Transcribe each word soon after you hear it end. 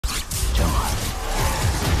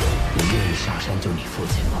愿意下山救你父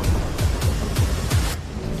亲吗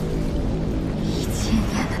1000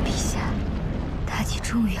年了，陛下，大姐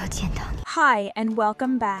终于要见到你。 Hi, and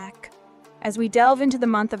welcome back. As we delve into the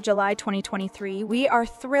month of July 2023, we are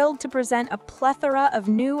thrilled to present a plethora of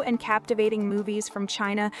new and captivating movies from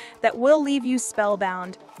China that will leave you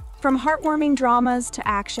spellbound. From heartwarming dramas to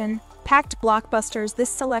action-packed blockbusters, this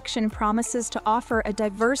selection promises to offer a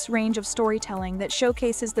diverse range of storytelling that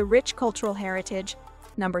showcases the rich cultural heritage.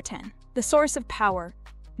 Number 10. The Source of Power.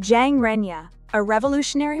 Zhang Renya, a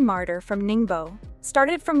revolutionary martyr from Ningbo,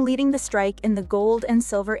 started from leading the strike in the gold and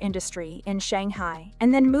silver industry in Shanghai,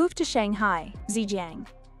 and then moved to Shanghai, Zhejiang,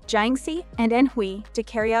 Jiangxi, and Anhui to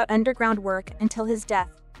carry out underground work until his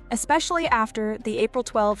death. Especially after the April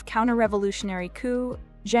 12 counter-revolutionary coup,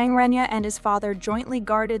 Zhang Renya and his father jointly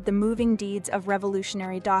guarded the moving deeds of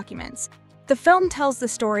revolutionary documents. The film tells the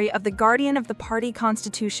story of the guardian of the party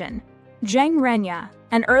constitution, Zhang Renya,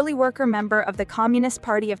 an early worker member of the Communist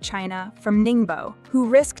Party of China from Ningbo, who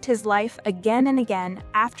risked his life again and again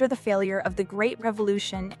after the failure of the Great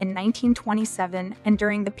Revolution in 1927 and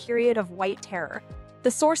during the period of White Terror.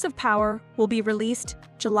 The Source of Power will be released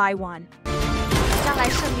July 1. 将来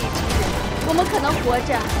胜利之日，我们可能活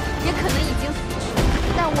着，也可能已经死去，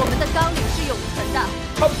但我们的纲领是永存的。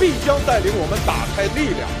他必将带领我们打开力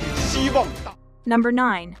量与希望的大。 Number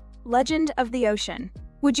 9. Legend of the Ocean.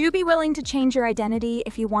 Would you be willing to change your identity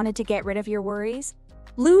if you wanted to get rid of your worries?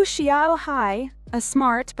 Lu Xiaohai, a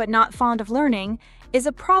smart but not fond of learning, is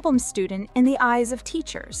a problem student in the eyes of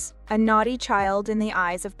teachers, a naughty child in the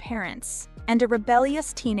eyes of parents, and a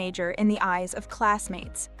rebellious teenager in the eyes of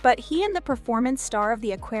classmates. But he and the performance star of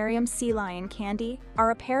the aquarium sea lion Candy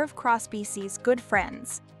are a pair of cross-species good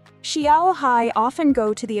friends. Xiaohai often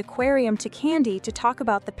go to the aquarium to Candy to talk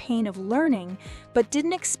about the pain of learning, but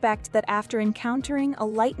didn't expect that after encountering a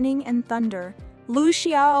lightning and thunder, Lu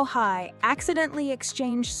Xiaohai accidentally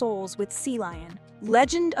exchanged souls with Sea Lion.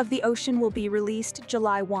 Legend of the Ocean will be released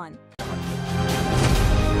July 1.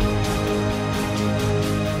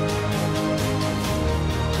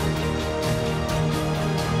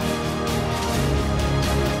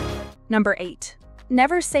 Number 8.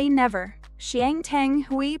 Never Say Never. Xiang Teng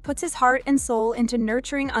Hui puts his heart and soul into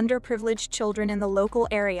nurturing underprivileged children in the local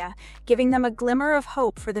area, giving them a glimmer of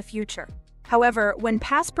hope for the future. However, when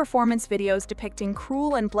past performance videos depicting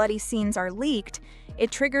cruel and bloody scenes are leaked, it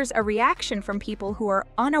triggers a reaction from people who are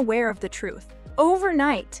unaware of the truth.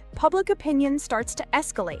 Overnight, public opinion starts to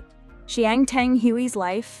escalate. Xiang Teng Hui's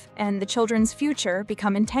life and the children's future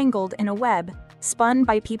become entangled in a web, spun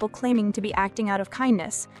by people claiming to be acting out of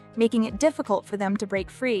kindness, making it difficult for them to break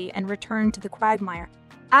free and return to the quagmire.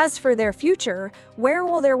 As for their future, where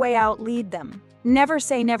will their way out lead them? Never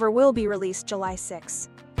Say Never will be released July 6.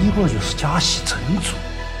 你不就是假戏真做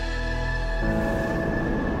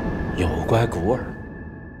诱拐孤儿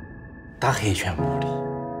打黑拳无力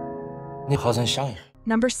你好生想一下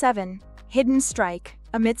Number 7. Hidden Strike.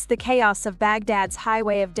 Amidst the chaos of Baghdad's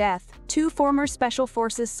highway of death, 2 former Special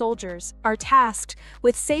Forces soldiers are tasked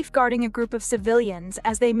with safeguarding a group of civilians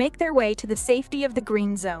as they make their way to the safety of the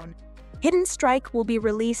Green Zone. Hidden Strike will be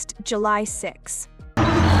released July 6.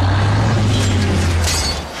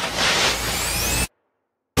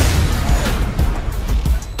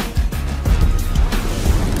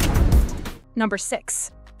 Number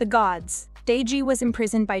 6. The Gods. Deiji was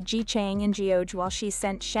imprisoned by Ji Chang and Jioj while she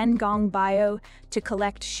sent Shen Gong Bio to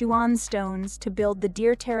collect Xuan stones to build the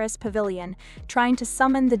Deer Terrace Pavilion, trying to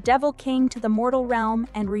summon the Devil King to the mortal realm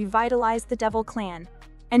and revitalize the Devil Clan.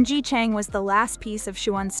 And Ji Chang was the last piece of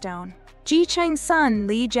Xuan stone. Ji Chang's son,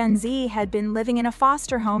 Li Zhenzi, had been living in a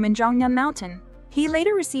foster home in Zhongnyan Mountain. He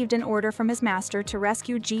later received an order from his master to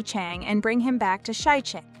rescue Ji Chang and bring him back to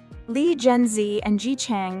Shaicheng. Li Zhenzi and Ji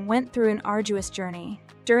Chang went through an arduous journey,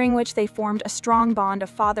 during which they formed a strong bond of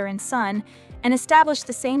father and son, and established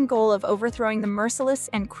the same goal of overthrowing the merciless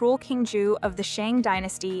and cruel King Zhu of the Shang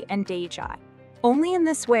dynasty and Deizhai. Only in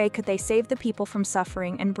this way could they save the people from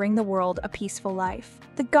suffering and bring the world a peaceful life.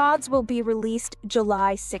 The Gods will be released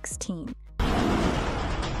July 16.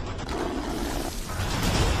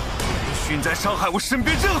 训在伤害我身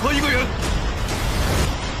边任何一个人。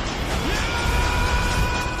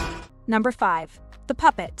 Number 5. The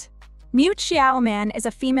Puppet. Mute Xiaoman is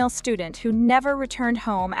a female student who never returned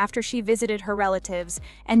home after she visited her relatives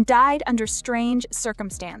and died under strange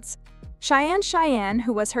circumstance. Cheyenne,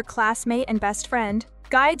 who was her classmate and best friend,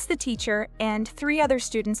 guides the teacher and 3 other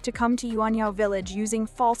students to come to Yuanyao village using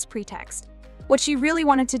false pretext. What she really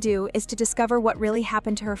wanted to do is to discover what really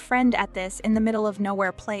happened to her friend at this in the middle of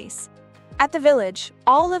nowhere place. At the village,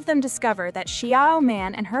 all of them discover that Xiao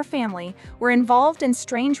Man and her family were involved in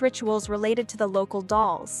strange rituals related to the local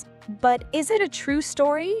dolls. But is it a true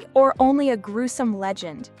story or only a gruesome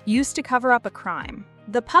legend used to cover up a crime?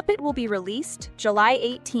 The puppet will be released July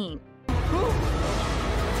 18.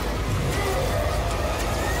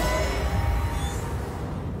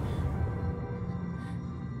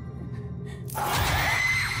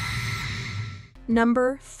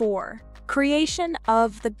 Number 4. Creation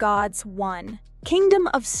of the Gods 1. Kingdom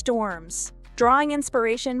of Storms. Drawing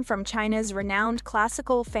inspiration from China's renowned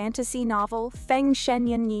classical fantasy novel Feng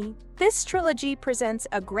Shenyan Yi, this trilogy presents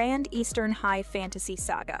a grand Eastern high fantasy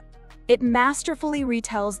saga. It masterfully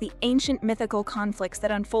retells the ancient mythical conflicts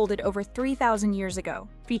that unfolded over 3,000 years ago,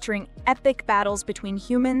 featuring epic battles between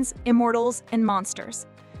humans, immortals, and monsters.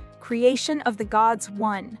 Creation of the Gods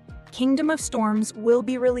 1. Kingdom of Storms will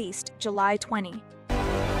be released July 20.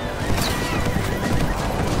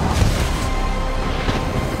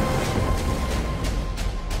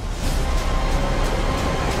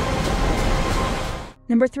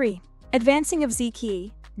 Number 3. Advancing of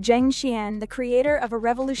Viki. Zheng Xian, the creator of a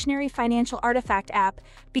revolutionary financial artifact app,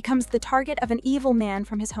 becomes the target of an evil man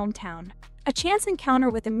from his hometown. A chance encounter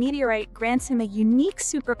with a meteorite grants him a unique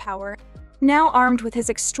superpower. Now armed with his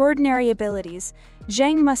extraordinary abilities,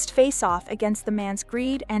 Zheng must face off against the man's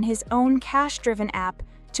greed and his own cash-driven app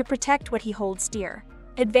to protect what he holds dear.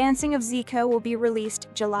 Advancing of Zika will be released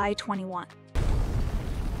July 21.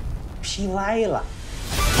 劈歪了。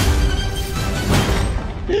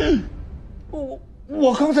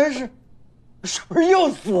我刚才是不是又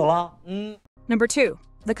死了？Number 2.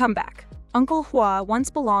 The Comeback. Uncle Hua once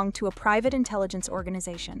belonged to a private intelligence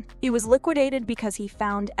organization. He was liquidated because he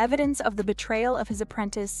found evidence of the betrayal of his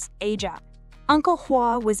apprentice, Ajia. Uncle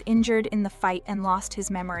Hua was injured in the fight and lost his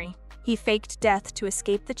memory. He faked death to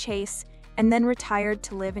escape the chase and then retired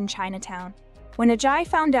to live in Chinatown. When Ajai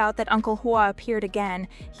found out that Uncle Hua appeared again,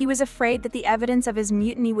 he was afraid that the evidence of his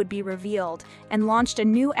mutiny would be revealed and launched a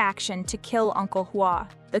new action to kill Uncle Hua.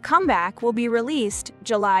 The Comeback will be released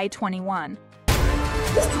July 21.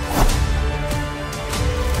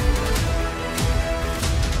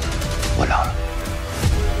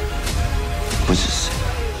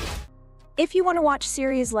 If you want to watch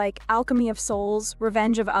series like Alchemy of Souls,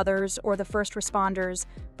 Revenge of Others, or The First Responders,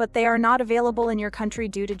 but they are not available in your country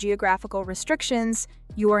due to geographical restrictions,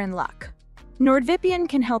 you are in luck. NordVPN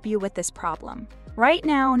can help you with this problem. Right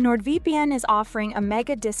now, NordVPN is offering a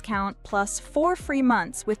mega discount plus 4 free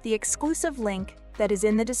months with the exclusive link that is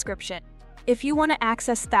in the description. If you want to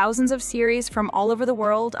access thousands of series from all over the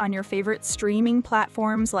world on your favorite streaming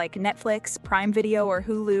platforms like Netflix, Prime Video, or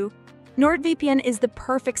Hulu, NordVPN is the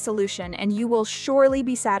perfect solution and you will surely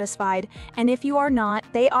be satisfied, and if you are not,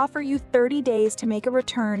 they offer you 30 days to make a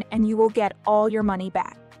return and you will get all your money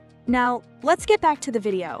back. Now, let's get back to the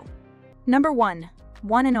video. Number 1.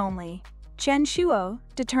 One and only. Chen Shuo,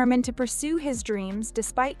 determined to pursue his dreams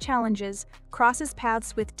despite challenges, crosses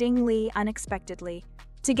paths with Ding Li unexpectedly.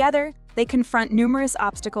 Together, they confront numerous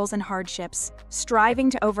obstacles and hardships, striving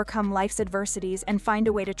to overcome life's adversities and find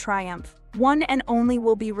a way to triumph. One and Only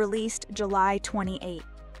will be released July 28.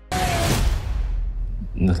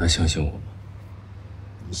 那他相信我吗？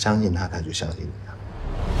你相信他，他就相信你啊。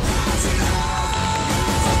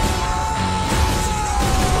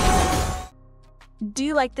Do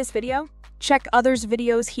you like this video? Check others'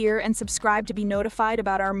 videos here and subscribe to be notified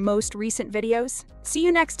about our most recent videos. See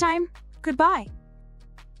you next time. Goodbye.